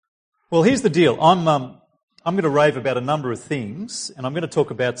Well, here's the deal. I'm going to rave about a number of things, and I'm going to talk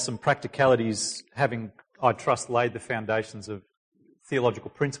about some practicalities, having, I trust, laid the foundations of theological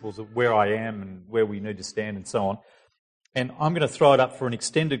principles of where I am and where we need to stand and so on. And I'm going to throw it up for an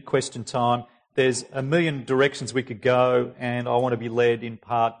extended question time. There's a million directions we could go, and I want to be led in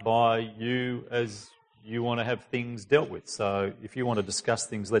part by you as you want to have things dealt with. So if you want to discuss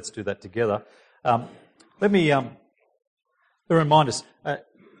things, let's do that together. Let me remind us.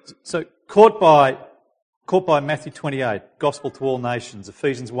 So caught by Matthew 28, gospel to all nations,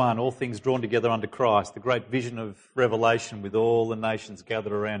 Ephesians 1, all things drawn together under Christ, the great vision of Revelation with all the nations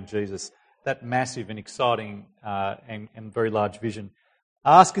gathered around Jesus, that massive and exciting and very large vision.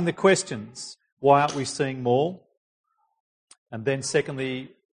 Asking the questions, why aren't we seeing more? And then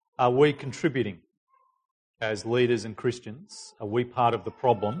secondly, are we contributing as leaders and Christians? Are we part of the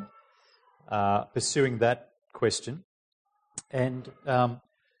problem? Pursuing that question. And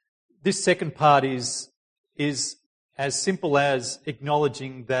this second part is as simple as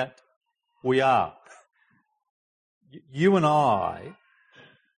acknowledging that we are. You and I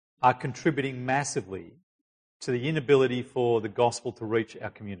are contributing massively to the inability for the gospel to reach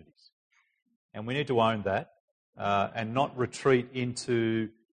our communities. And we need to own that and not retreat into,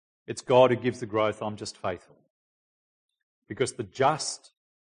 it's God who gives the growth, I'm just faithful. Because the just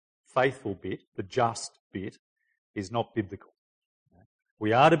faithful bit, the just bit, is not biblical.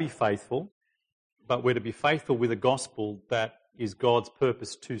 We are to be faithful, but we're to be faithful with a gospel that is God's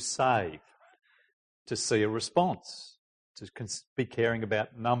purpose to save, to see a response, to be caring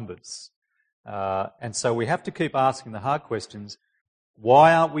about numbers. And so we have to keep asking the hard questions.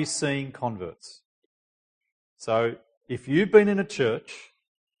 Why aren't we seeing converts? So if you've been in a church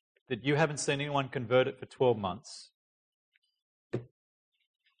that you haven't seen anyone converted for 12 months,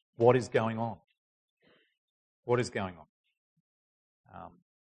 what is going on? What is going on?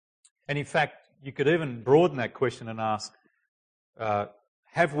 And in fact, you could even broaden that question and ask,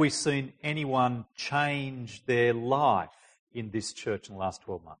 have we seen anyone change their life in this church in the last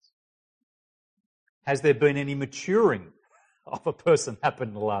 12 months? Has there been any maturing of a person happen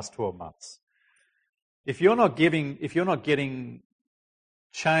in the last 12 months? If you're not getting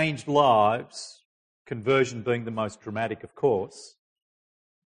changed lives, conversion being the most dramatic, of course,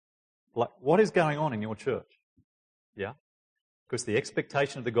 what is going on in your church? Yeah? Because the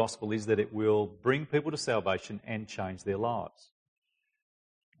expectation of the gospel is that it will bring people to salvation and change their lives.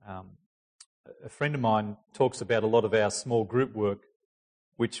 A friend of mine talks about a lot of our small group work,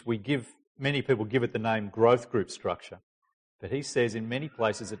 which many people give it the name growth group structure. But he says in many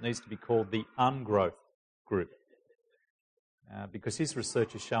places it needs to be called the ungrowth group. Because his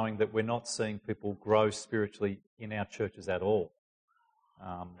research is showing that we're not seeing people grow spiritually in our churches at all.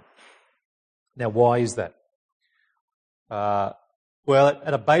 Now, why is that? Well,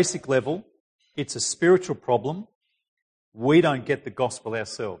 at a basic level, it's a spiritual problem. We don't get the gospel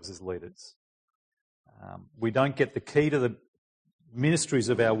ourselves as leaders. We don't get the key to the ministries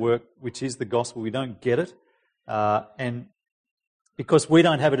of our work, which is the gospel. We don't get it. And because we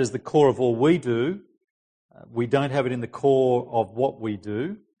don't have it as the core of all we do, we don't have it in the core of what we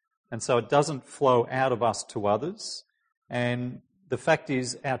do. And so it doesn't flow out of us to others. And the fact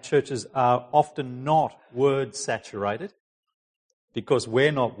is our churches are often not word saturated. Because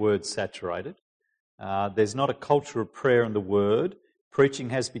we're not word saturated. There's not a culture of prayer and the word. Preaching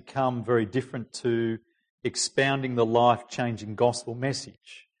has become very different to expounding the life-changing gospel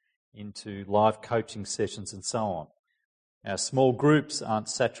message into live coaching sessions and so on. Our small groups aren't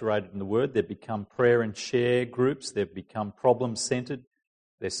saturated in the word. They've become prayer and share groups. They've become problem-centred.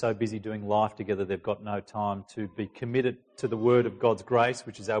 They're so busy doing life together they've got no time to be committed to the word of God's grace,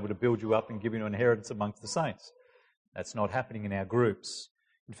 which is able to build you up and give you an inheritance amongst the saints. That's not happening in our groups.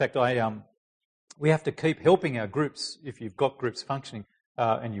 In fact, we have to keep helping our groups if you've got groups functioning,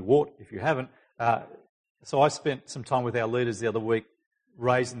 and you ought if you haven't. So I spent some time with our leaders the other week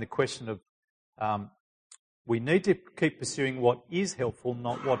raising the question of we need to keep pursuing what is helpful,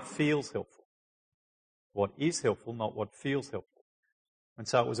 not what feels helpful. What is helpful, not what feels helpful. And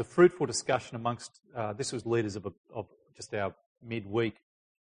so it was a fruitful discussion amongst, this was leaders of just our midweek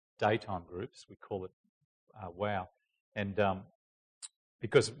daytime groups, we call it WOW. And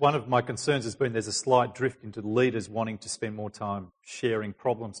because one of my concerns has been there's a slight drift into leaders wanting to spend more time sharing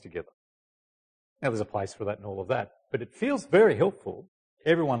problems together. Now, there's a place for that and all of that, but it feels very helpful.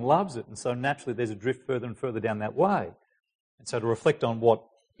 Everyone loves it, and so naturally there's a drift further and further down that way. And so to reflect on what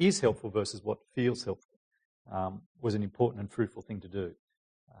is helpful versus what feels helpful was an important and fruitful thing to do.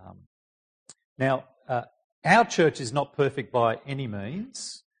 Now, our church is not perfect by any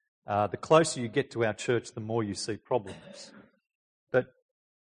means. The closer you get to our church, the more you see problems. But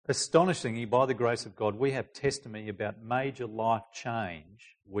Astonishingly, by the grace of God, we have testimony about major life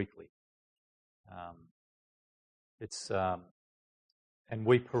change weekly. And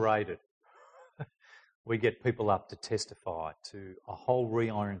we parade it. We get people up to testify to a whole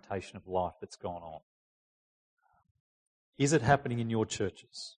reorientation of life that's gone on. Is it happening in your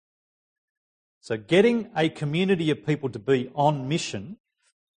churches? So getting a community of people to be on mission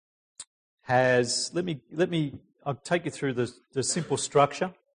has, I'll take you through the simple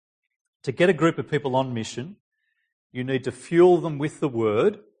structure. To get a group of people on mission, you need to fuel them with the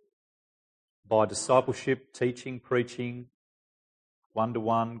Word by discipleship, teaching, preaching,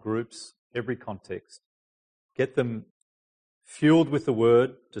 one-to-one groups, every context. Get them fueled with the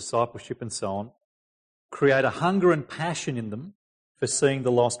Word, discipleship and so on. Create a hunger and passion in them for seeing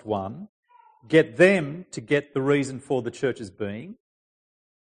the lost one. Get them to get the reason for the church's being.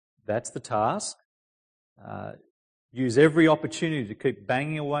 That's the task. Use every opportunity to keep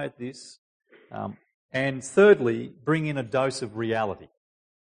banging away at this. And thirdly, bring in a dose of reality.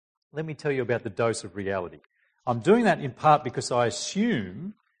 Let me tell you about the dose of reality. I'm doing that in part because I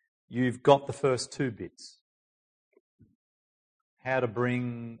assume you've got the first two bits. How to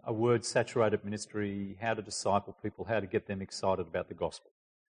bring a word-saturated ministry, how to disciple people, how to get them excited about the gospel.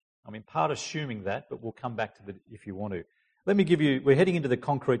 I'm in part assuming that, but we'll come back to that if you want to. Let me give you, we're heading into the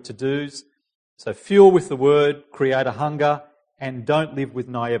concrete to-dos. So fuel with the Word, create a hunger, and don't live with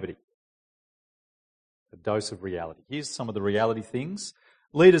naivety. A dose of reality. Here's some of the reality things.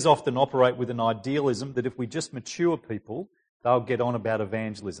 Leaders often operate with an idealism that if we just mature people, they'll get on about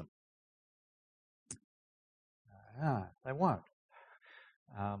evangelism. They won't.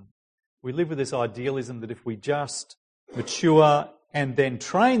 We live with this idealism that if we just mature and then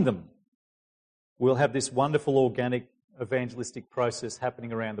train them, we'll have this wonderful organic evangelistic process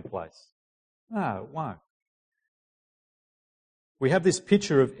happening around the place. No, it won't. We have this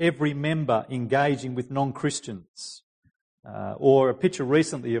picture of every member engaging with non-Christians, or a picture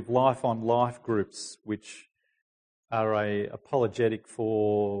recently of life-on-life groups, which are a apologetic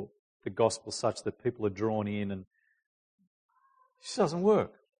for the gospel such that people are drawn in, and it just doesn't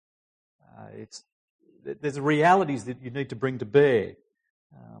work. There's realities that you need to bring to bear.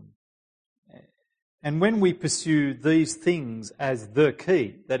 And when we pursue these things as the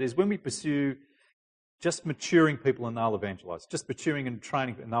key, that is, when we pursue just maturing people and they'll evangelise, just maturing and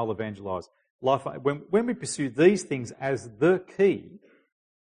training and they'll evangelise, when we pursue these things as the key,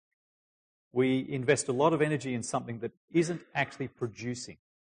 we invest a lot of energy in something that isn't actually producing.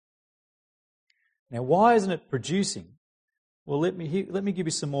 Now, why isn't it producing? Well, let me give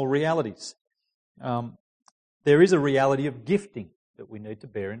you some more realities. There is a reality of gifting that we need to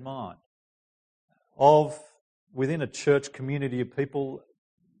bear in mind. Within a church community of people,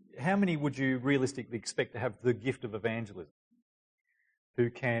 how many would you realistically expect to have the gift of evangelism? Who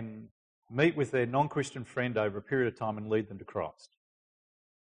can meet with their non-Christian friend over a period of time and lead them to Christ?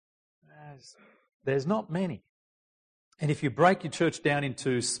 There's not many. And if you break your church down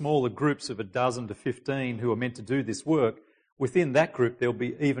into smaller groups of 12 to 15 who are meant to do this work, within that group there'll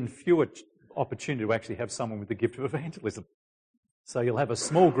be even fewer opportunity to actually have someone with the gift of evangelism. So you'll have a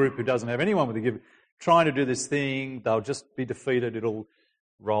small group who doesn't have anyone with the gift, trying to do this thing, they'll just be defeated, it'll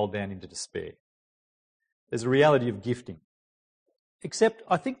roll down into despair. There's a reality of gifting. Except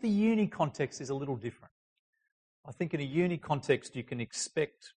I think the uni context is a little different. I think in a uni context you can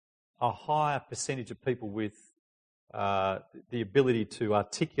expect a higher percentage of people with the ability to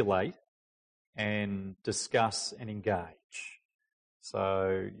articulate and discuss and engage.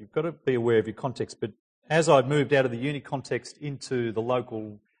 So you've got to be aware of your context. But as I moved out of the uni context into the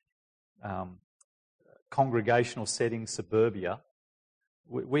local congregational setting, suburbia,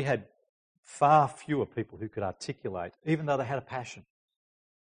 we had far fewer people who could articulate, even though they had a passion.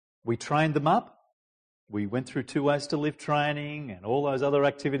 We trained them up. We went through 2 Ways to Live training and all those other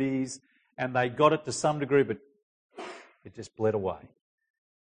activities, and they got it to some degree, but it just bled away.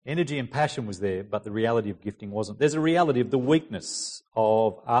 Energy and passion was there, but the reality of gifting wasn't. There's a reality of the weakness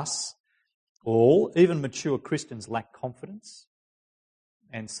of us all. Even mature Christians lack confidence.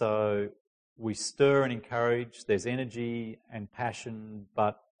 And so we stir and encourage. There's energy and passion,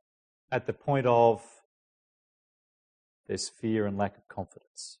 but at the point of there's fear and lack of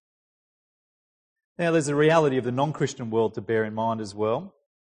confidence. Now, there's a reality of the non-Christian world to bear in mind as well.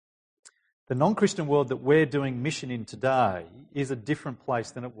 The non-Christian world that we're doing mission in today is a different place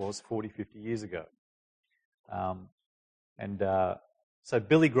than it was 40, 50 years ago. So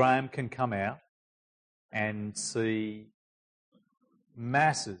Billy Graham can come out and see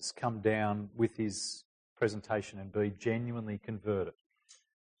masses come down with his presentation and be genuinely converted.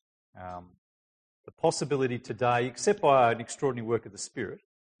 The possibility today, except by an extraordinary work of the Spirit,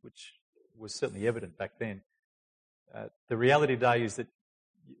 which was certainly evident back then. The reality today is that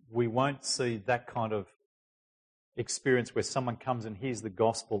we won't see that kind of experience where someone comes and hears the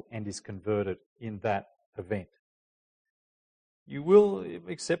gospel and is converted in that event. You will,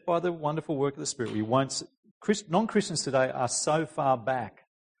 except by the wonderful work of the Spirit, we won't. Non-Christians today are so far back,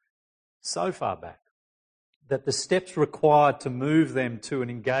 that the steps required to move them to an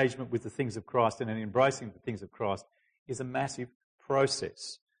engagement with the things of Christ and an embracing the things of Christ is a massive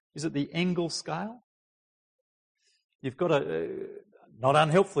process. Is it the Engel scale? You've got not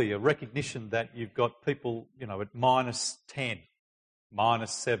unhelpfully, a recognition that you've got people, at -10,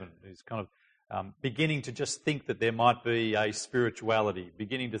 -7, who's kind of beginning to just think that there might be a spirituality,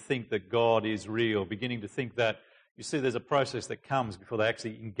 beginning to think that God is real, beginning to think that, you see, there's a process that comes before they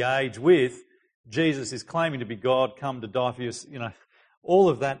actually engage with Jesus is claiming to be God, come to die for you. All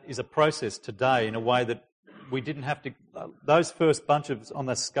of that is a process today in a way that we didn't have to. Those first bunch of on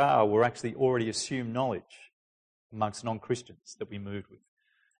the scale were actually already assumed knowledge amongst non-Christians that we moved with.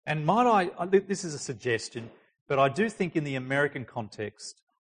 And this is a suggestion, but I do think in the American context,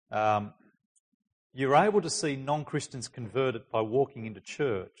 you're able to see non-Christians converted by walking into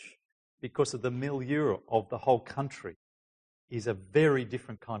church because of the milieu of the whole country is a very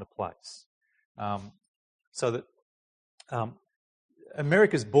different kind of place. So that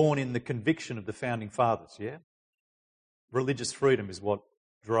America's born in the conviction of the founding fathers, yeah? Religious freedom is what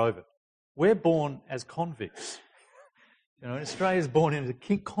drove it. We're born as convicts. Australia's born in a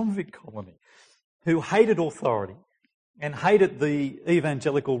convict colony who hated authority and hated the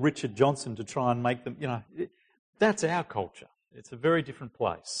evangelical Richard Johnson to try and make them, that's our culture. It's a very different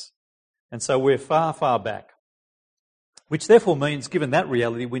place. And so we're far, far back. Which therefore means, given that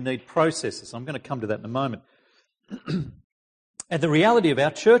reality, we need processes. I'm going to come to that in a moment. And the reality of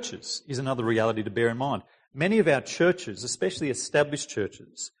our churches is another reality to bear in mind. Many of our churches, especially established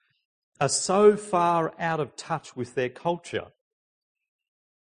churches, are so far out of touch with their culture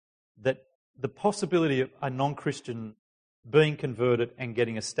that the possibility of a non-Christian being converted and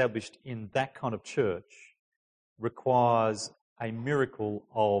getting established in that kind of church requires a miracle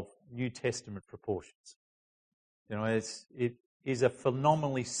of New Testament proportions. It is a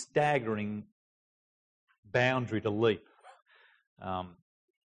phenomenally staggering boundary to leap. Now,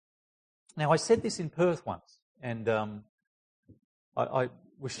 I said this in Perth once, and I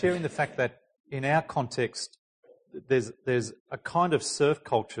was sharing the fact that in our context, there's a kind of surf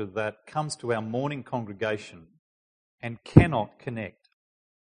culture that comes to our morning congregation and cannot connect.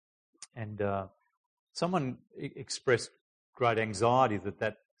 And someone expressed great anxiety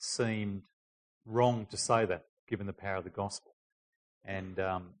that seemed wrong to say that, given the power of the gospel. And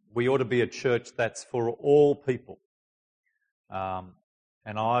we ought to be a church that's for all people. And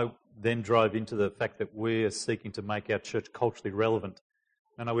I then drove into the fact that we're seeking to make our church culturally relevant.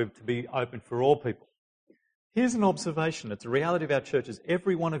 And we're to be open for all people. Here's an observation. It's a reality of our churches.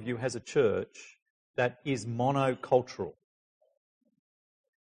 Every one of you has a church that is monocultural.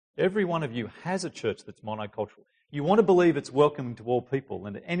 Every one of you has a church that's monocultural. You want to believe it's welcoming to all people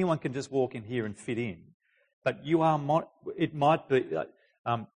and that anyone can just walk in here and fit in. But you are, it might be,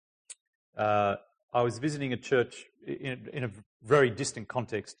 I was visiting a church in a very distant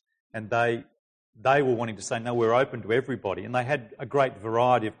context, and they were wanting to say, no, we're open to everybody. And they had a great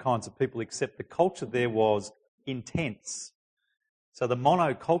variety of kinds of people, except the culture there was intense. So the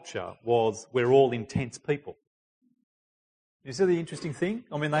monoculture was, we're all intense people. You see the interesting thing?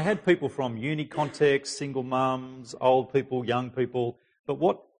 I mean, they had people from uni contexts, single mums, old people, young people, but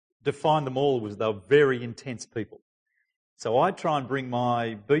what defined them all was they were very intense people. So I try and bring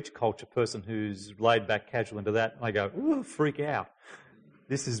my beach culture person who's laid back, casual into that, and I go, ooh, freak out.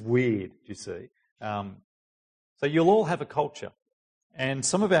 This is weird, you see. So you'll all have a culture. And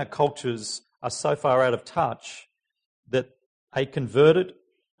some of our cultures are so far out of touch that a converted,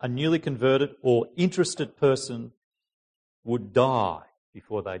 a newly converted or interested person would die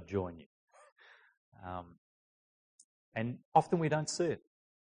before they'd join you. And often we don't see it.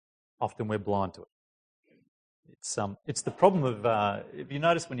 Often we're blind to it. It's the problem of, if you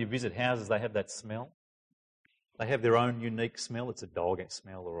notice when you visit houses, they have that smell. They have their own unique smell. It's a dog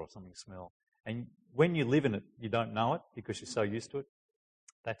smell or something smell. And when you live in it, you don't know it because you're so used to it.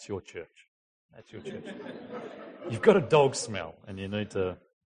 That's your church. That's your church. You've got a dog smell and you need to...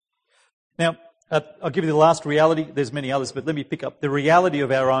 Now, I'll give you the last reality. There's many others, but let me pick up the reality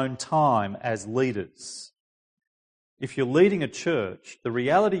of our own time as leaders. If you're leading a church, the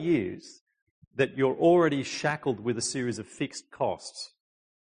reality is that you're already shackled with a series of fixed costs.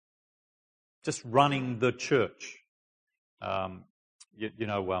 Just running the church.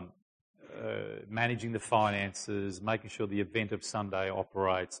 managing the finances, making sure the event of Sunday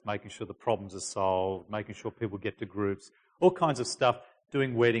operates, making sure the problems are solved, making sure people get to groups, all kinds of stuff,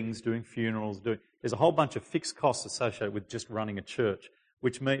 doing weddings, doing funerals. There's a whole bunch of fixed costs associated with just running a church,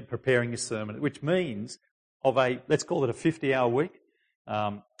 which means preparing your sermon, which means let's call it a 50-hour week.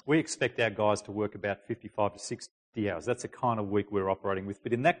 We expect our guys to work about 55 to 60 hours. That's the kind of week we're operating with.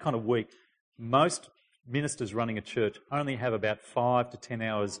 But in that kind of week, most ministers running a church only have about 5 to 10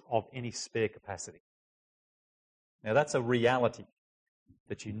 hours of any spare capacity. Now, that's a reality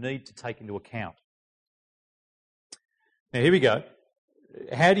that you need to take into account. Now, here we go.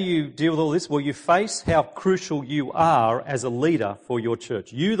 How do you deal with all this? Well, you face how crucial you are as a leader for your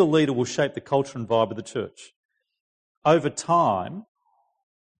church. You, the leader, will shape the culture and vibe of the church. Over time,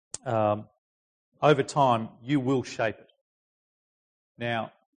 you will shape it.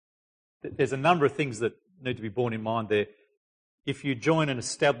 Now, there's a number of things that need to be borne in mind there. If you join an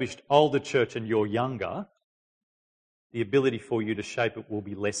established older church and you're younger, the ability for you to shape it will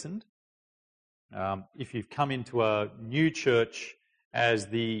be lessened. If you've come into a new church as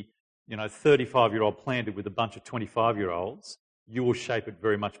the 35-year-old planted with a bunch of 25-year-olds, you will shape it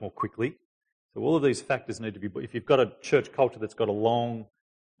very much more quickly. So all of these factors need to be... If you've got a church culture that's got a long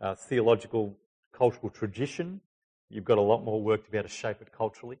theological, cultural tradition, you've got a lot more work to be able to shape it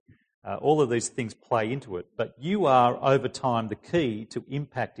culturally. All of these things play into it. But you are, over time, the key to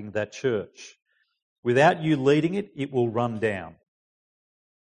impacting that church. Without you leading it, it will run down.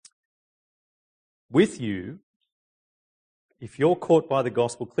 With you, if you're caught by the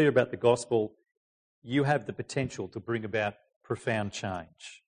gospel, clear about the gospel, you have the potential to bring about profound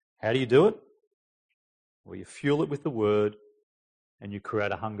change. How do you do it? Well, you fuel it with the word and you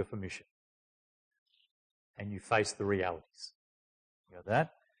create a hunger for mission. And you face the realities. You got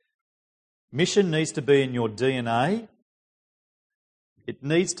that? Mission needs to be in your DNA. It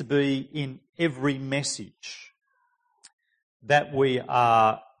needs to be in every message that we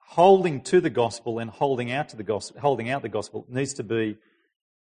are holding to the gospel and holding out the gospel. It needs to be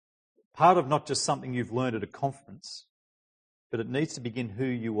part of not just something you've learned at a conference, but it needs to begin who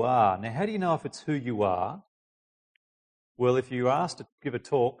you are. Now, how do you know if it's who you are? Well, if you're asked to give a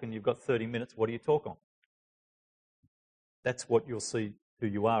talk and you've got 30 minutes, what do you talk on? That's what you'll see who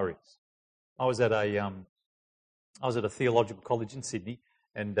you are is. I was at a theological college in Sydney,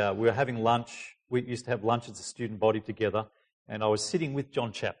 and we were having lunch. We used to have lunch as a student body together, and I was sitting with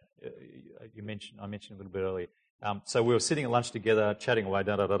John Chap. I mentioned a little bit earlier. So we were sitting at lunch together, chatting away.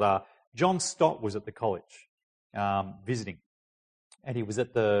 John Stott was at the college visiting, and he was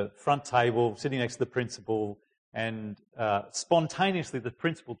at the front table, sitting next to the principal. And spontaneously, the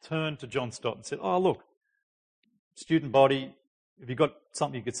principal turned to John Stott and said, "Oh, look, student body, have you got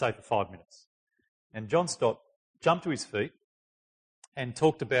something you could say for 5 minutes?" And John Stott jumped to his feet and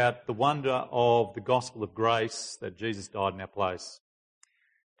talked about the wonder of the gospel of grace, that Jesus died in our place.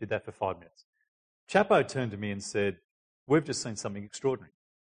 Did that for 5 minutes. Chapo turned to me and said, "We've just seen something extraordinary."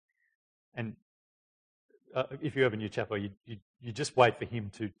 And if you ever knew Chapo, you just wait for him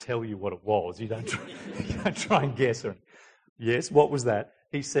to tell you what it was. You don't try and guess. Yes, what was that?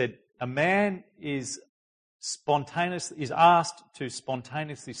 He said, a man is asked to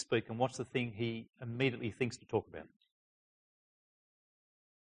spontaneously speak, and what's the thing he immediately thinks to talk about?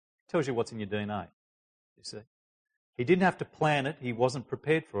 Tells you what's in your DNA, you see. He didn't have to plan it. He wasn't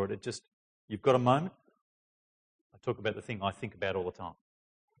prepared for it. It just, you've got a moment. I talk about the thing I think about all the time.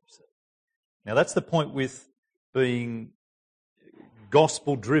 Now, that's the point with being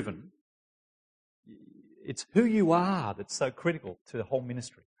gospel-driven. It's who you are that's so critical to the whole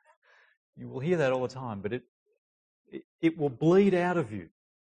ministry. You will hear that all the time, but it will bleed out of you.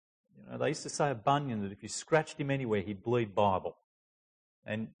 They used to say of Bunyan that if you scratched him anywhere, he'd bleed Bible.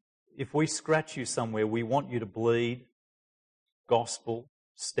 And if we scratch you somewhere, we want you to bleed gospel,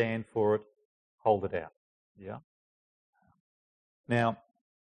 stand for it, hold it out. Yeah? Now,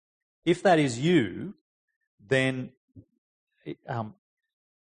 if that is you, then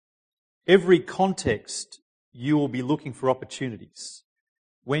every context you will be looking for opportunities.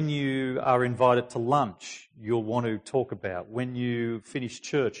 When you are invited to lunch, you'll want to talk about. When you finish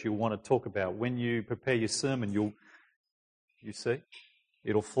church, you'll want to talk about. When you prepare your sermon, you see,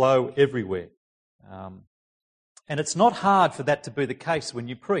 it'll flow everywhere. And it's not hard for that to be the case when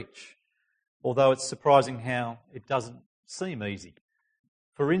you preach, although it's surprising how it doesn't seem easy.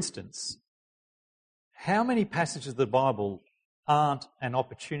 For instance, how many passages of the Bible aren't an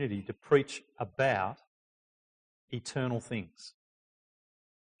opportunity to preach about eternal things?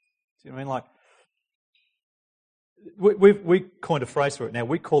 Do you know what I mean? Like, we coined a phrase for it now.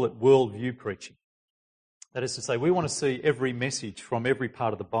 We call it worldview preaching. That is to say, we want to see every message from every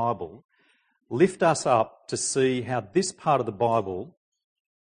part of the Bible lift us up to see how this part of the Bible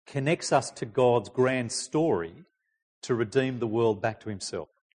connects us to God's grand story to redeem the world back to himself.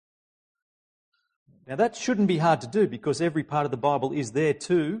 Now that shouldn't be hard to do because every part of the Bible is there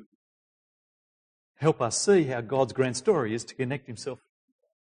to help us see how God's grand story is to connect himself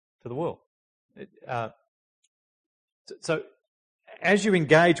to the world. So as you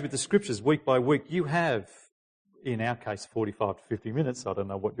engage with the Scriptures week by week, you have, in our case, 45 to 50 minutes. I don't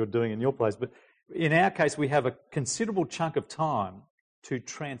know what you're doing in your place, but in our case, we have a considerable chunk of time to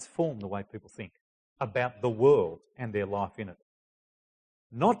transform the way people think about the world and their life in it.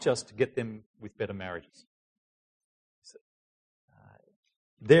 Not just to get them with better marriages.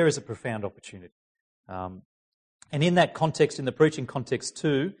 There is a profound opportunity. And in that context, in the preaching context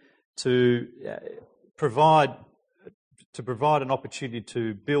too, to provide an opportunity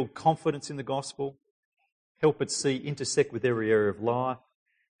to build confidence in the gospel, help it intersect with every area of life,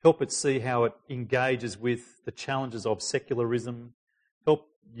 help it see how it engages with the challenges of secularism, help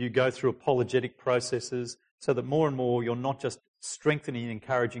you go through apologetic processes so that more and more you're not just strengthening and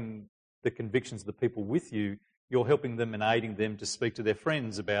encouraging the convictions of the people with you, you're helping them and aiding them to speak to their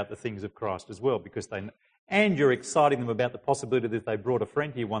friends about the things of Christ as well, and you're exciting them about the possibility that if they brought a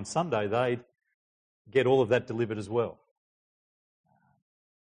friend here one Sunday, they'd get all of that delivered as well.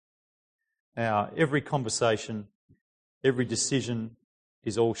 Now, every conversation, every decision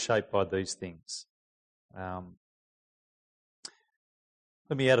is all shaped by these things. Let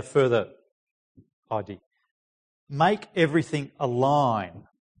me add a further idea. Make everything align.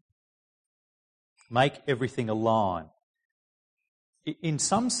 Make everything align. In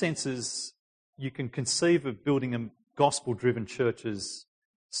some senses, you can conceive of building a gospel-driven church as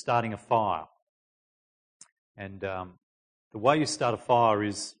starting a fire. And the way you start a fire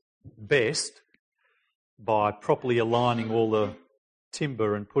is best by properly aligning all the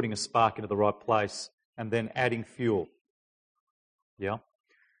timber and putting a spark into the right place and then adding fuel. Yeah?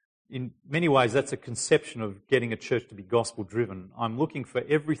 In many ways, that's a conception of getting a church to be gospel-driven. I'm looking for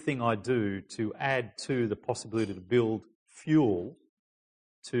everything I do to add to the possibility to build fuel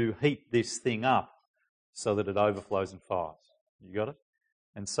to heat this thing up so that it overflows and fires. You got it?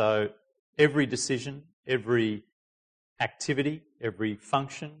 And so every decision, every activity, every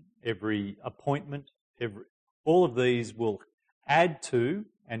function, every appointment, all of these will add to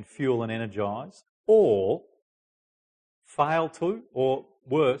and fuel and energise, or fail to, or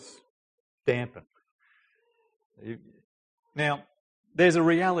worse, dampen. Now, there's a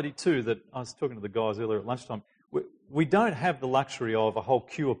reality too that I was talking to the guys earlier at lunchtime. We don't have the luxury of a whole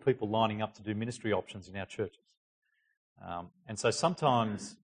queue of people lining up to do ministry options in our churches. And so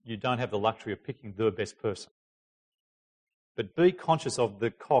sometimes you don't have the luxury of picking the best person. But be conscious of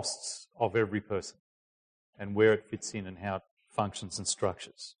the costs of every person and where it fits in and how it functions and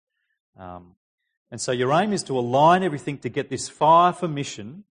structures. And so your aim is to align everything to get this fire for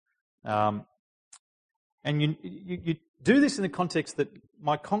mission. And you do this in the context that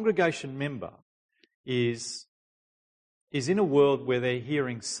my congregation member is in a world where they're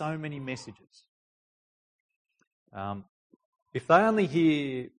hearing so many messages. If they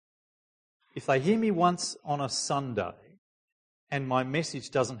hear me once on a Sunday and my message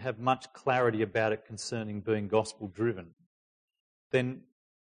doesn't have much clarity about it concerning being gospel-driven, then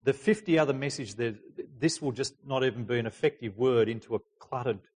the 50 other messages, this will just not even be an effective word into a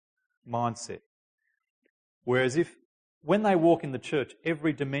cluttered mindset. Whereas when they walk in the church,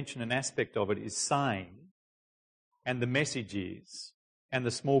 every dimension and aspect of it is sane, and the message is, and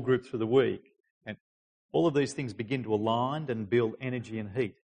the small groups for the week, and all of these things begin to align and build energy and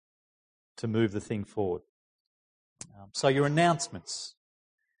heat to move the thing forward. So your announcements,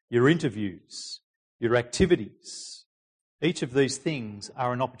 your interviews, your activities, each of these things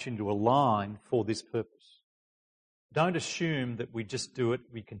are an opportunity to align for this purpose. Don't assume that we just do it,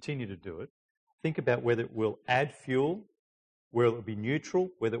 we continue to do it. Think about whether it will add fuel, whether it will be neutral,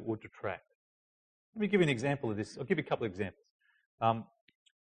 whether it will detract. Let me give you an example of this. I'll give you a couple of examples.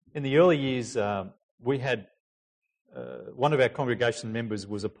 In the early years, we had one of our congregation members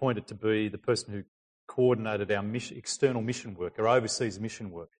was appointed to be the person who coordinated our external mission work, our overseas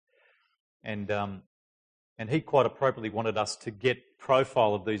mission work. And he quite appropriately wanted us to get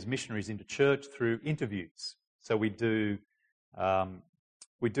profile of these missionaries into church through interviews. So we do a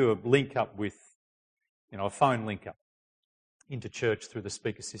link up with, a phone link up into church through the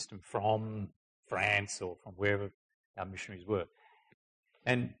speaker system from France or from wherever our missionaries were.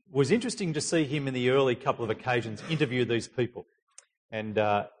 And it was interesting to see him in the early couple of occasions interview these people. And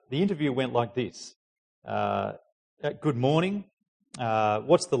the interview went like this. Good morning.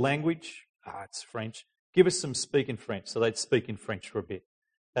 What's the language? It's French. Give us some speak in French. So they'd speak in French for a bit.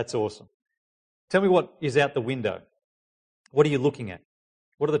 That's awesome. Tell me what is out the window. What are you looking at?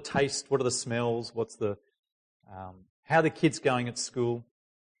 What are the tastes? What are the smells? What's the how are the kids going at school?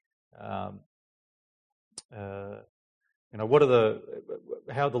 What are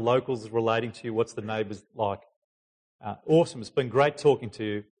how are the locals relating to you? What's the neighbours like? Awesome. It's been great talking to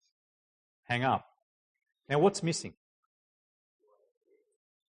you. Hang up. Now, what's missing?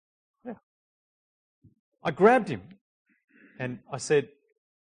 Yeah. I grabbed him and I said,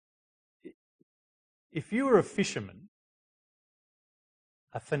 if you were a fisherman,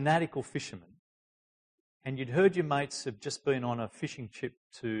 a fanatical fisherman, and you'd heard your mates have just been on a fishing trip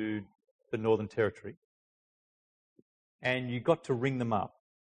to the Northern Territory, and you got to ring them up,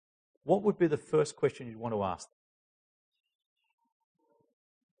 what would be the first question you'd want to ask them?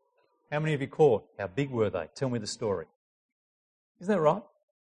 How many have you caught? How big were they? Tell me the story. Isn't that right?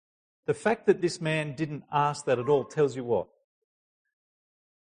 The fact that this man didn't ask that at all tells you what?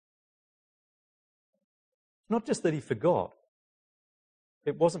 Not just that he forgot.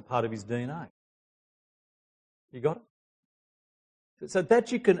 It wasn't part of his DNA. You got it? So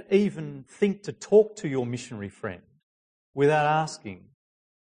that you can even think to talk to your missionary friend without asking,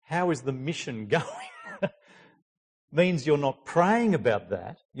 how is the mission going? Means you're not praying about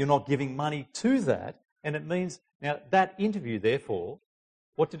that, you're not giving money to that, and it means, now that interview therefore,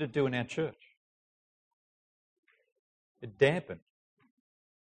 what did it do in our church? It dampened.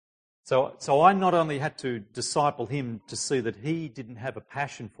 So I not only had to disciple him to see that he didn't have a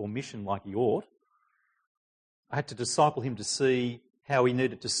passion for mission like he ought, I had to disciple him to see how he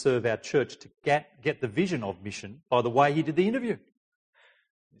needed to serve our church to get the vision of mission by the way he did the interview.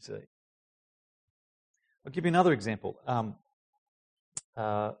 You see. I'll give you another example.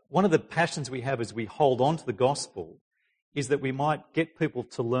 One of the passions we have as we hold on to the gospel is that we might get people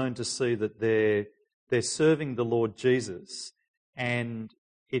to learn to see that they're serving the Lord Jesus and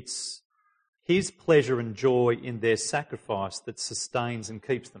it's his pleasure and joy in their sacrifice that sustains and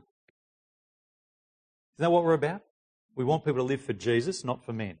keeps them. Isn't that what we're about? We want people to live for Jesus, not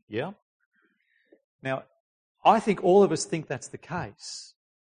for men. Yeah? Now, I think all of us think that's the case.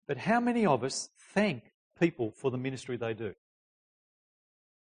 But how many of us thank people for the ministry they do?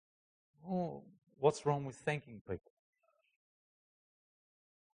 Oh, what's wrong with thanking people?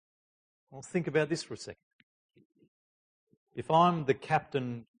 Well, think about this for a second. If I'm the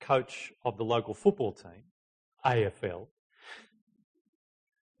captain coach of the local football team, AFL,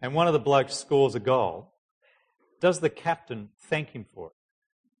 and one of the blokes scores a goal, does the captain thank him for it?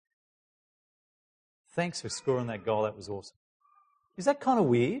 Thanks for scoring that goal, that was awesome. Is that kind of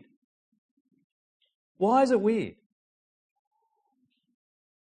weird? Why is it weird?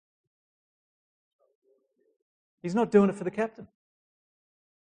 He's not doing it for the captain.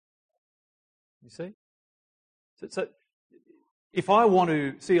 You see? So if I want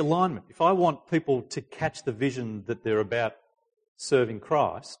to see alignment, if I want people to catch the vision that they're about serving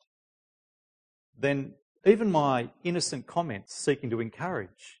Christ, then even my innocent comments seeking to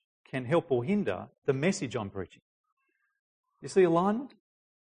encourage can help or hinder the message I'm preaching. You see alignment?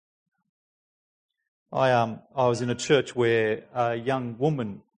 I was in a church where a young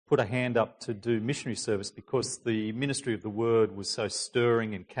woman put a hand up to do missionary service because the ministry of the word was so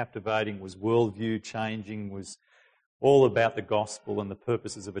stirring and captivating, was worldview changing, was all about the gospel and the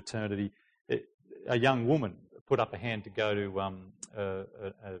purposes of eternity. A young woman put up a hand to go to a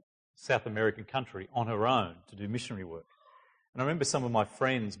South American country on her own to do missionary work. And I remember some of my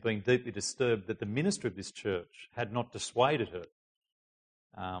friends being deeply disturbed that the minister of this church had not dissuaded her.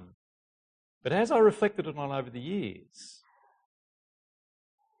 But as I reflected on over the years,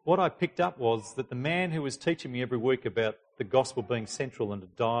 what I picked up was that the man who was teaching me every week about the gospel being central and to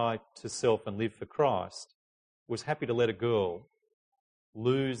die to self and live for Christ was happy to let a girl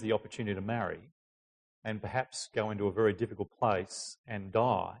lose the opportunity to marry and perhaps go into a very difficult place and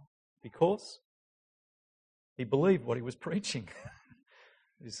die because he believed what he was preaching.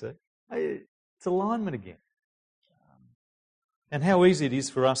 You see? It's alignment again. And how easy it is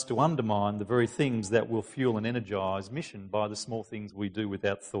for us to undermine the very things that will fuel and energise mission by the small things we do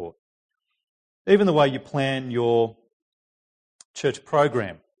without thought. Even the way you plan your church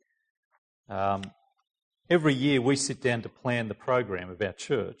program. Every year we sit down to plan the program of our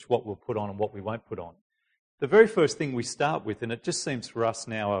church, what we'll put on and what we won't put on. The very first thing we start with, and it just seems for us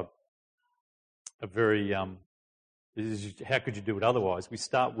now a very, how could you do it otherwise? We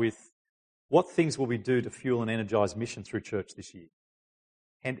start with what things will we do to fuel and energise mission through church this year?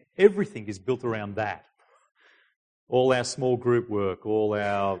 And everything is built around that. All our small group work, all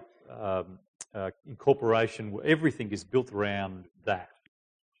our incorporation, everything is built around that.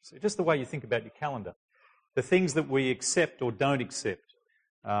 So just the way you think about your calendar. The things that we accept or don't accept.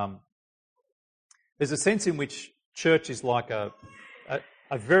 There's a sense in which church is like a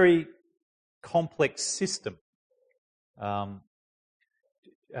very complex system.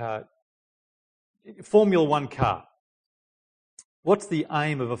 Formula One car. What's the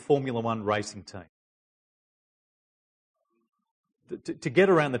aim of a Formula One racing team? To get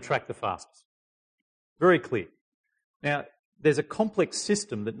around the track the fastest. Very clear. Now, there's a complex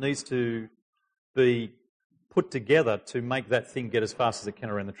system that needs to be put together to make that thing get as fast as it can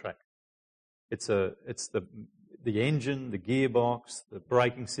around the track. It's the engine, the gearbox, the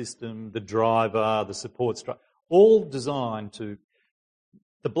braking system, the driver, the support structure, all designed to...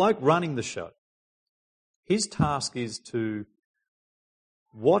 The bloke running the show, his task is to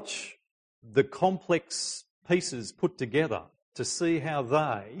watch the complex pieces put together to see how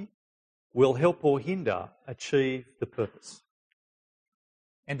they will help or hinder achieve the purpose.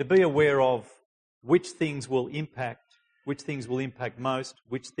 And to be aware of which things will impact most,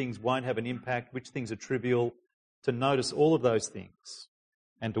 which things won't have an impact, which things are trivial, to notice all of those things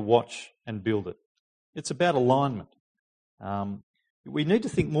and to watch and build it. It's about alignment. We need to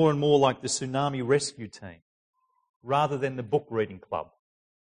think more and more like the tsunami rescue team rather than the book reading club.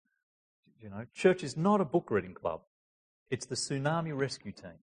 You know, church is not a book reading club. It's the tsunami rescue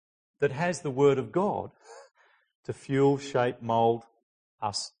team that has the Word of God to fuel, shape, mould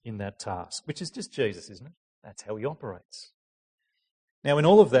us in that task, which is just Jesus, isn't it? That's how he operates. Now, in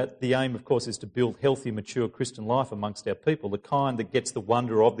all of that, the aim, of course, is to build healthy, mature Christian life amongst our people, the kind that gets the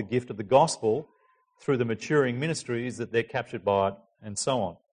wonder of the gift of the gospel through the maturing ministries that they're captured by it, and so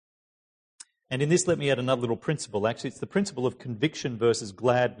on. And in this, let me add another little principle. Actually, it's the principle of conviction versus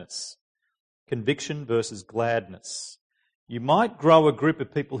gladness. Conviction versus gladness. You might grow a group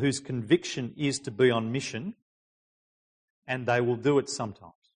of people whose conviction is to be on mission, and they will do it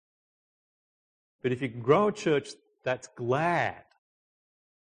sometimes. But if you can grow a church that's glad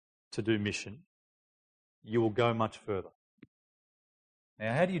to do mission, you will go much further.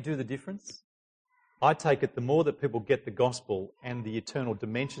 Now, how do you do the difference? I take it the more that people get the gospel and the eternal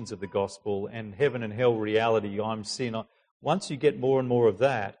dimensions of the gospel and heaven and hell reality, I'm sin. Once you get more and more of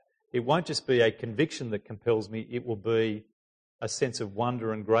that, it won't just be a conviction that compels me, it will be a sense of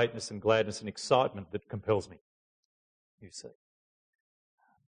wonder and greatness and gladness and excitement that compels me, you see.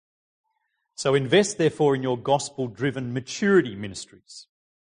 So invest, therefore, in your gospel-driven maturity ministries.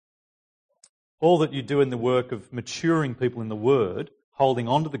 All that you do in the work of maturing people in the Word, holding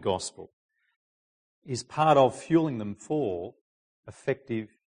on to the gospel, is part of fueling them for effective,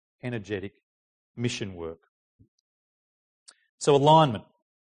 energetic mission work. So alignment.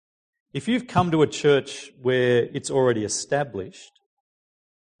 If you've come to a church where it's already established,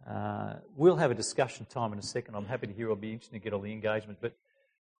 we'll have a discussion time in a second. I'm happy to hear. I'll be interested to get all the engagement. But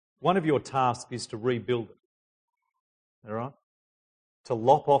one of your tasks is to rebuild it. All right? To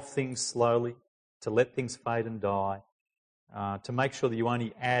lop off things slowly, to let things fade and die, to make sure that you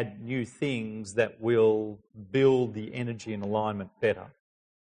only add new things that will build the energy and alignment better.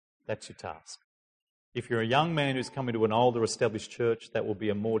 That's your task. If you're a young man who's come into an older established church, that will be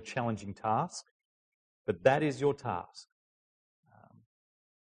a more challenging task, but that is your task.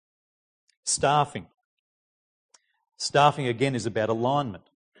 Staffing. Staffing, again, is about alignment.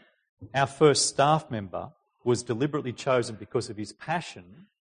 Our first staff member was deliberately chosen because of his passion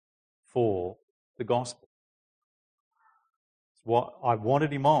for the gospel. I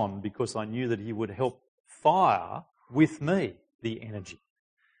wanted him on because I knew that he would help fire with me the energy.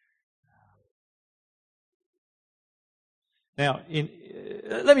 Now,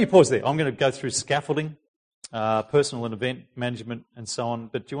 let me pause there. I'm going to go through scaffolding, personal and event management, and so on.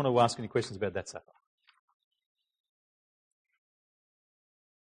 But do you want to ask any questions about that so far?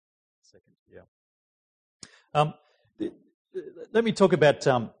 Second, yeah. Let me talk about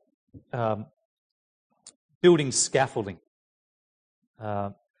building scaffolding.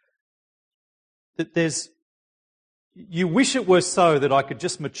 You wish it were so that I could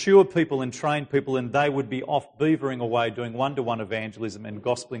just mature people and train people and they would be off beavering away doing one-to-one evangelism and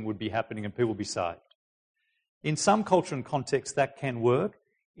gospeling would be happening and people would be saved. In some culture and context that can work.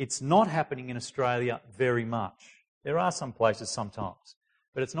 It's not happening in Australia very much. There are some places sometimes,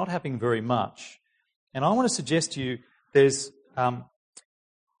 but it's not happening very much. And I want to suggest to you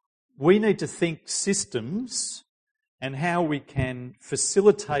we need to think systems and how we can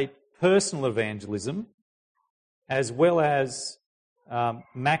facilitate personal evangelism as well as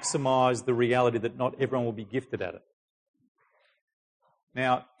maximise the reality that not everyone will be gifted at it.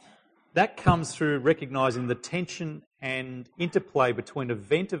 Now, that comes through recognising the tension and interplay between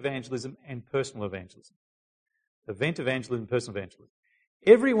event evangelism and personal evangelism. Event evangelism and personal evangelism.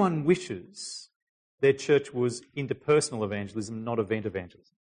 Everyone wishes their church was into personal evangelism, not event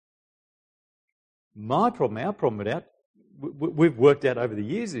evangelism. Our problem with that, we've worked out over the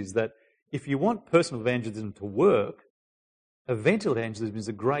years, is that if you want personal evangelism to work, event evangelism is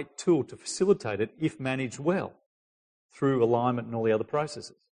a great tool to facilitate it if managed well through alignment and all the other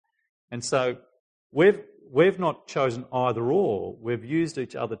processes. And so we've not chosen either or. We've used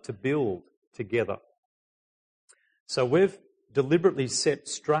each other to build together. So we've deliberately set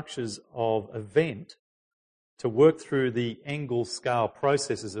structures of event to work through the Engel scale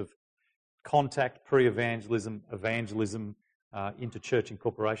processes of contact, pre-evangelism, evangelism, inter-church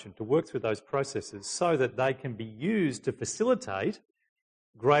incorporation, to work through those processes so that they can be used to facilitate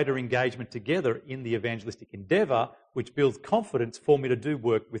greater engagement together in the evangelistic endeavour, which builds confidence for me to do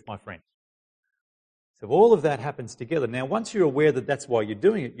work with my friends. So all of that happens together. Now, once you're aware that that's why you're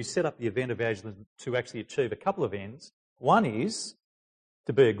doing it, you set up the event evangelism to actually achieve a couple of ends. One is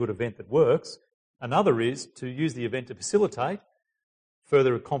to be a good event that works. Another is to use the event to facilitate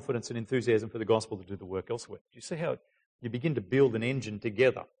further confidence and enthusiasm for the gospel to do the work elsewhere. Do you see how you begin to build an engine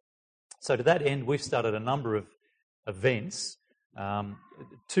together? So to that end, we've started a number of events.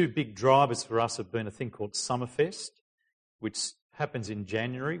 Two big drivers for us have been a thing called Summerfest, which happens in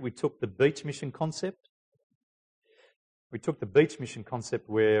January. We took the beach mission concept.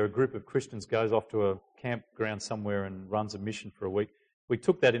 Where a group of Christians goes off to a campground somewhere and runs a mission for a week. We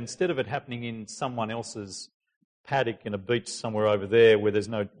took that, instead of it happening in someone else's paddock in a beach somewhere over there where there's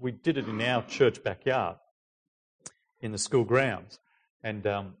no... We did it in our church backyard, in the school grounds, and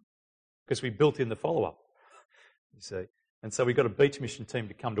because we built in the follow-up, you see. And so we got a beach mission team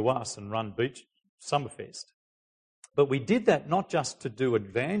to come to us and run Beach Summerfest. But we did that not just to do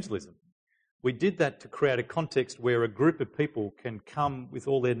evangelism. We did that to create a context where a group of people can come with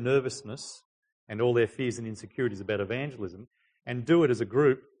all their nervousness and all their fears and insecurities about evangelism and do it as a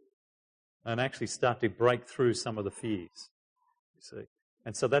group and actually start to break through some of the fears, you see.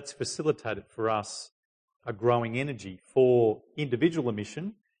 And so that's facilitated for us a growing energy for individual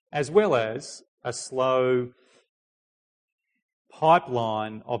mission, as well as a slow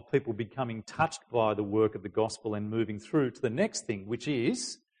pipeline of people becoming touched by the work of the gospel and moving through to the next thing, which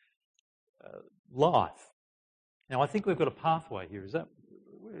is life. Now, I think we've got a pathway here. Is that...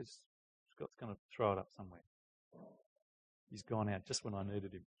 Where's Scott's going to throw it up somewhere? He's gone out just when I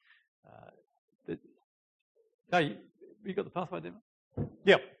needed him. You got the pathway there?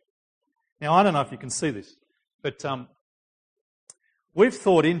 Yep. Now, I don't know if you can see this, but we've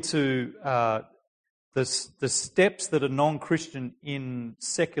thought into the steps that a non-Christian in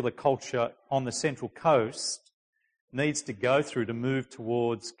secular culture on the Central Coast needs to go through to move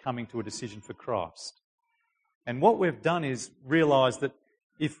towards coming to a decision for Christ. And what we've done is realise that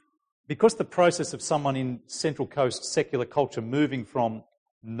because the process of someone in Central Coast secular culture moving from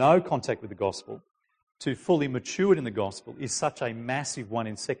no contact with the gospel to fully matured in the gospel is such a massive one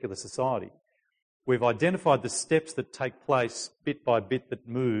in secular society, we've identified the steps that take place bit by bit that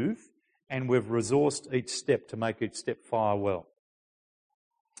move, and we've resourced each step to make each step fire well.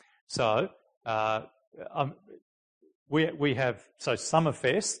 So, So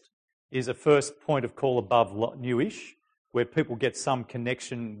Summerfest is a first point of call above Newish, where people get some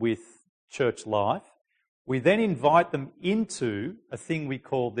connection with church life. We then invite them into a thing we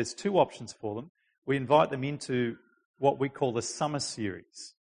call... There's two options for them. We invite them into what we call the Summer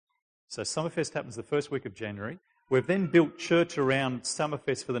Series. So Summerfest happens the first week of January. We've then built church around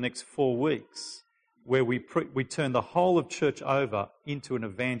Summerfest for the next 4 weeks, where we turn the whole of church over into an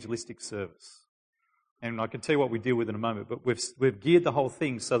evangelistic service. And I can tell you what we deal with in a moment, but we've geared the whole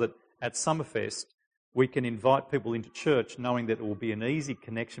thing so that at Summerfest we can invite people into church knowing that it will be an easy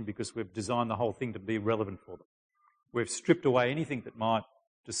connection because we've designed the whole thing to be relevant for them. We've stripped away anything that might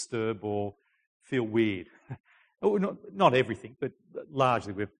disturb or feel weird. Not everything, but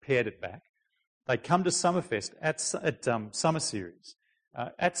largely we've pared it back. They come to Summerfest at Summer Series.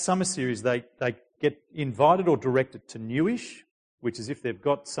 At Summer Series they get invited or directed to Newish, which is if they've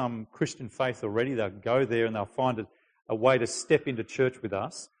got some Christian faith already, they'll go there and they'll find a way to step into church with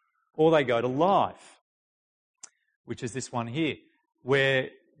us. Or they go to Life, which is this one here, where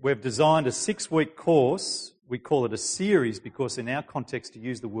we've designed a 6-week course. We call it a series because in our context to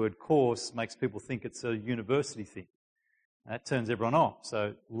use the word course makes people think it's a university thing. That turns everyone off.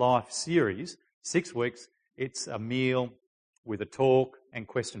 So Life Series, 6 weeks, it's a meal with a talk and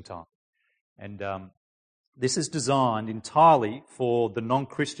question time. And this is designed entirely for the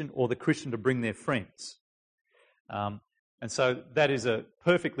non-Christian or the Christian to bring their friends. And so that is a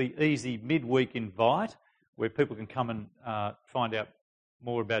perfectly easy midweek invite where people can come and find out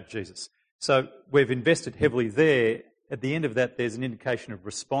more about Jesus. So we've invested heavily there. At the end of that, there's an indication of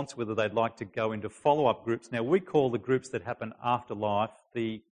response, whether they'd like to go into follow-up groups. Now, we call the groups that happen after Life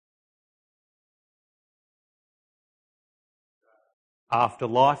the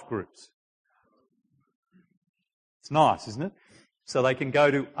afterlife groups. It's nice, isn't it? So they can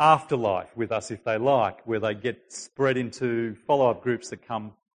go to afterlife with us if they like, where they get spread into follow-up groups that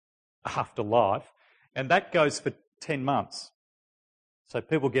come after life. And that goes for 10 months. So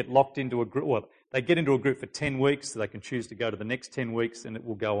people get locked into a group, well, they get into a group for 10 weeks, so they can choose to go to the next 10 weeks, and it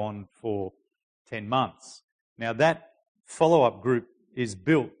will go on for 10 months. Now that follow-up group is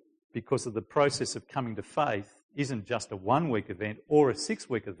built because of the process of coming to faith isn't just a 1-week event or a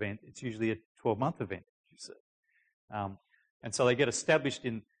 6-week event, it's usually a 12-month event, you see. And so they get established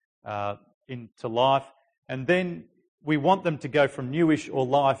into life, and then we want them to go from newish or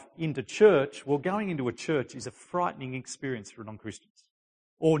life into church. Well, going into a church is a frightening experience for non-Christians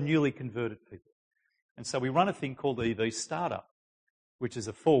or newly converted people. And so we run a thing called EV Startup, which is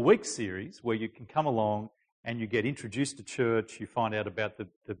a 4-week series where you can come along and you get introduced to church, you find out about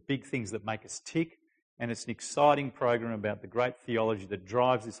the big things that make us tick, and it's an exciting program about the great theology that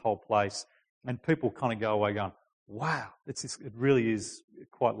drives this whole place, and people kind of go away going, wow, it really is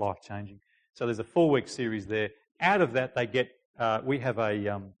quite life-changing. So there's a 4-week series there. Out of that, they get, we have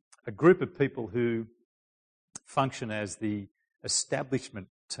a group of people who function as the establishment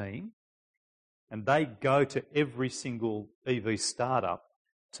team, and they go to every single EV startup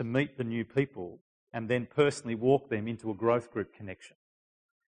to meet the new people and then personally walk them into a growth group connection.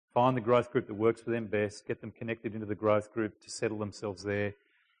 Find the growth group that works for them best, get them connected into the growth group to settle themselves there.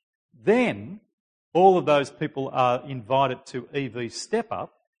 Then all of those people are invited to EV Step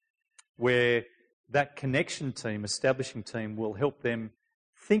Up, where that connection team, establishing team, will help them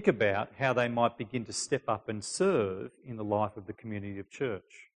think about how they might begin to step up and serve in the life of the community of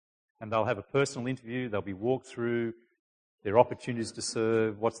church. And they'll have a personal interview, they'll be walked through their opportunities to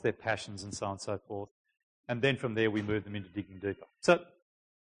serve, what's their passions and so on and so forth. And then from there we move them into digging deeper. So,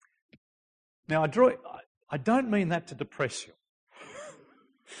 now I don't mean that to depress you.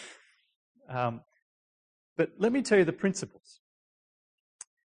 But let me tell you the principles.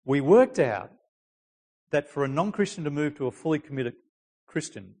 We worked out that for a non-Christian to move to a fully committed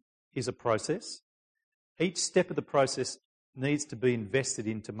Christian is a process. Each step of the process needs to be invested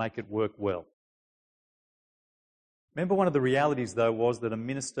in to make it work well. Remember, one of the realities, though, was that a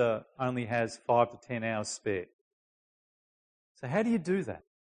minister only has 5 to 10 hours spare. So how do you do that?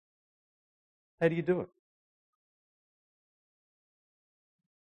 How do you do it?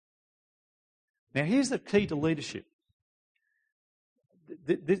 Now, here's the key to leadership.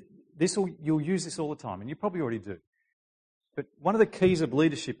 You'll use this all the time, and you probably already do. But one of the keys of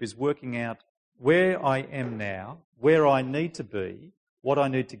leadership is working out where I am now, where I need to be, what I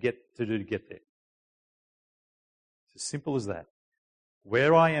need to do to get there. It's as simple as that.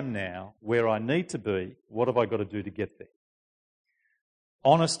 Where I am now, where I need to be, what have I got to do to get there?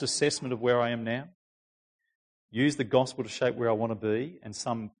 Honest assessment of where I am now. Use the gospel to shape where I want to be, and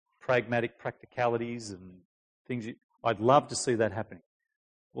some pragmatic practicalities and things. I'd love to see that happening.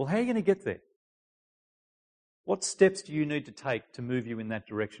 Well, how are you going to get there? What steps do you need to take to move you in that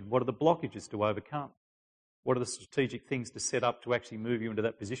direction? What are the blockages to overcome? What are the strategic things to set up to actually move you into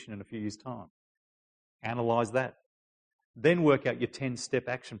that position in a few years' time? Analyse that. Then work out your 10-step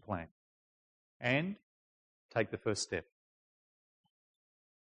action plan. And take the first step.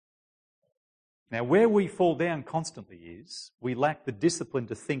 Now, where we fall down constantly is we lack the discipline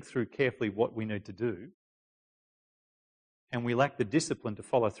to think through carefully what we need to do, and we lack the discipline to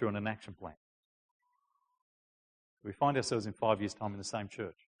follow through on an action plan. We find ourselves in 5 years' time in the same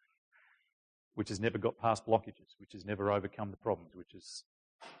church, which has never got past blockages, which has never overcome the problems, which is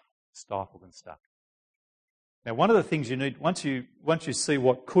stifled and stuck. Now, one of the things you need, once you see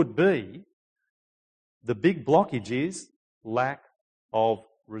what could be, the big blockage is lack of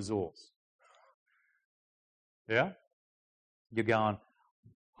resource. Yeah? You're going,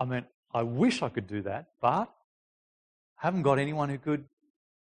 I wish I could do that, but I haven't got anyone who could.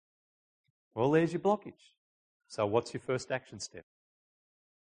 Well, there's your blockage. So what's your first action step?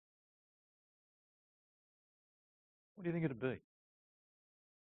 What do you think it'd be?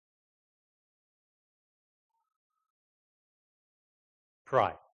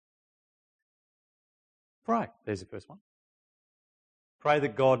 Pray. Pray. There's the first one. Pray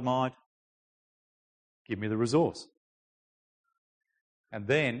that God might give me the resource. And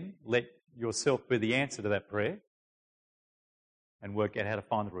then let yourself be the answer to that prayer and work out how to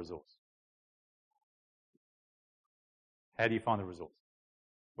find the resource. How do you find the resource?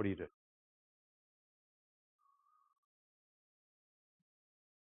 What do you do?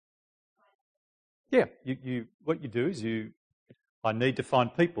 Yeah, what you do is I need to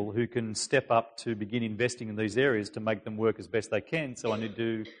find people who can step up to begin investing in these areas to make them work as best they can, so I need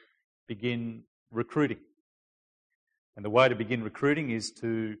to begin recruiting. And the way to begin recruiting is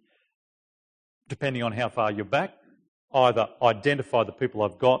to, depending on how far you're back, either identify the people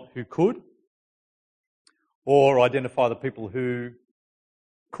I've got who could, or identify the people who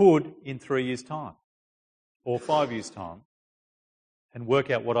could in 3 years' time or 5 years' time, and work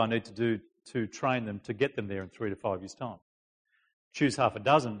out what I need to do to train them to get them there in 3 to 5 years' time. Choose half a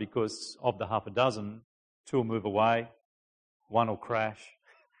dozen because of the half a dozen, 2 will move away, 1 will crash.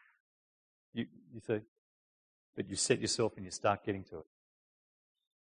 You see? But you set yourself and you start getting to it.